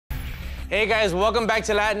Hey guys, welcome back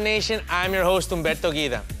to LatiNation. I'm your host, Humberto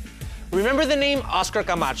Guida. Remember the name Oscar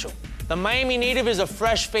Camacho? The Miami native is a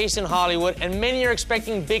fresh face in Hollywood, and many are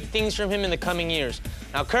expecting big things from him in the coming years.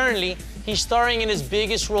 Now currently, he's starring in his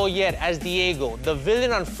biggest role yet as Diego, the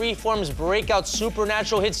villain on Freeform's breakout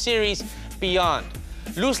supernatural hit series, Beyond.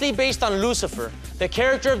 Loosely based on Lucifer, the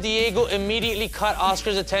character of Diego immediately caught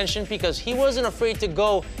Oscar's attention because he wasn't afraid to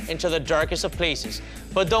go into the darkest of places.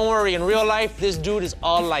 But don't worry, in real life, this dude is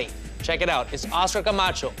all light. Check it out, it's Oscar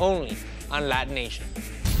Camacho, only on LatiNation.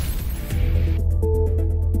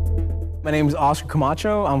 My name is Oscar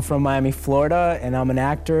Camacho. I'm from Miami, Florida, and I'm an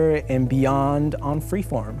actor in Beyond on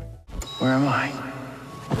Freeform. Where am I?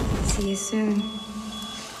 See you soon.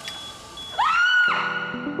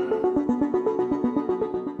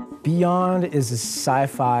 Beyond is a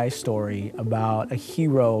sci-fi story about a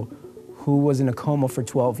hero who was in a coma for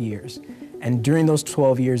 12 years. And during those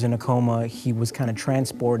 12 years in a coma, he was kind of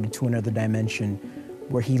transported to another dimension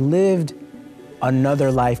where he lived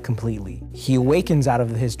another life completely. He awakens out of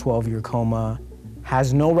his 12-year coma,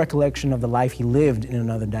 has no recollection of the life he lived in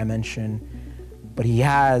another dimension, but he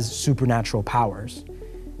has supernatural powers.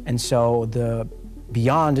 And so the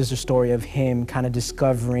Beyond is a story of him kind of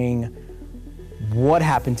discovering what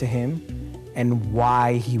happened to him and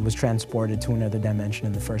why he was transported to another dimension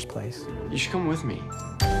in the first place. You should come with me.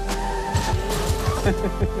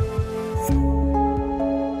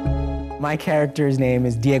 My character's name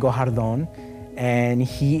is Diego Jardon, and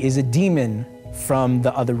he is a demon from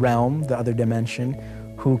the other realm, the other dimension,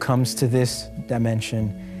 who comes to this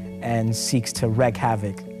dimension and seeks to wreak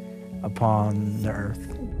havoc upon the earth.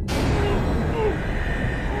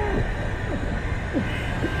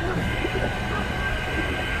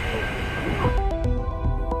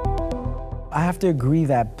 I have to agree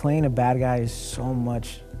that playing a bad guy is so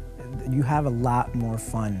much, you have a lot more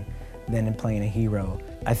fun than in playing a hero.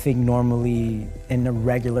 I think normally in a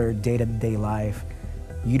regular day-to-day life,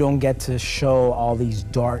 you don't get to show all these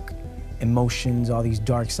dark emotions, all these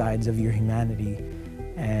dark sides of your humanity.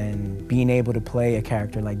 And being able to play a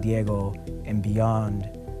character like Diego and Beyond,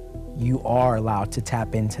 you are allowed to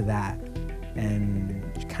tap into that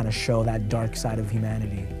and kind of show that dark side of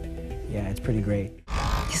humanity. Yeah, it's pretty great.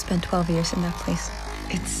 You spent 12 years in that place.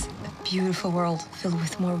 It's a beautiful world filled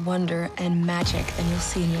with more wonder and magic than you'll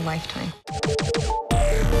see in your lifetime.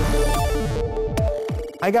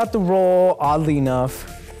 I got the role, oddly enough.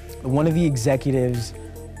 One of the executives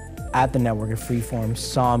at the network at Freeform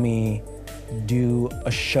saw me do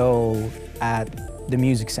a show at the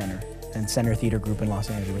Music Center and Center Theater Group in Los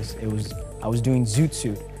Angeles. I was doing Zoot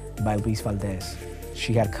Suit by Luis Valdez.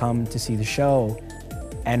 She had come to see the show,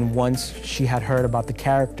 and once she had heard about the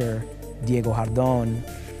character, Diego Jardon,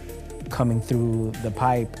 coming through the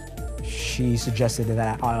pipe, she suggested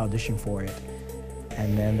that I audition for it.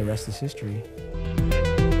 And then the rest is history.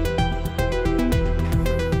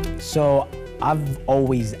 So I've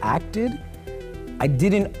always acted. I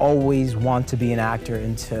didn't always want to be an actor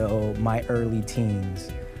until my early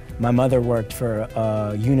teens. My mother worked for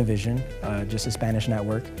Univision, just a Spanish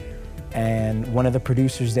network, and one of the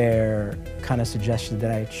producers there kind of suggested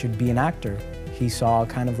that I should be an actor. He saw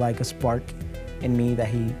kind of like a spark in me that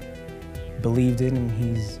he believed in, and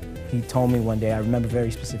he told me one day, I remember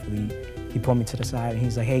very specifically, he pulled me to the side and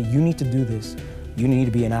he's like, hey, you need to do this. You need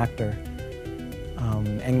to be an actor.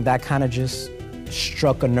 And that kind of just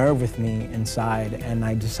struck a nerve with me inside, and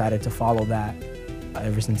I decided to follow that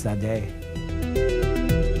ever since that day.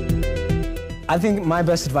 I think my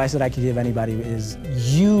best advice that I could give anybody is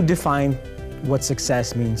you define what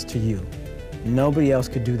success means to you. Nobody else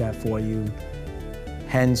could do that for you.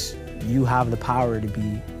 Hence, you have the power to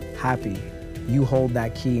be happy. You hold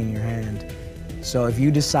that key in your hand. So if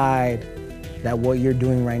you decide that what you're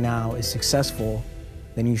doing right now is successful,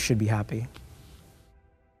 then you should be happy.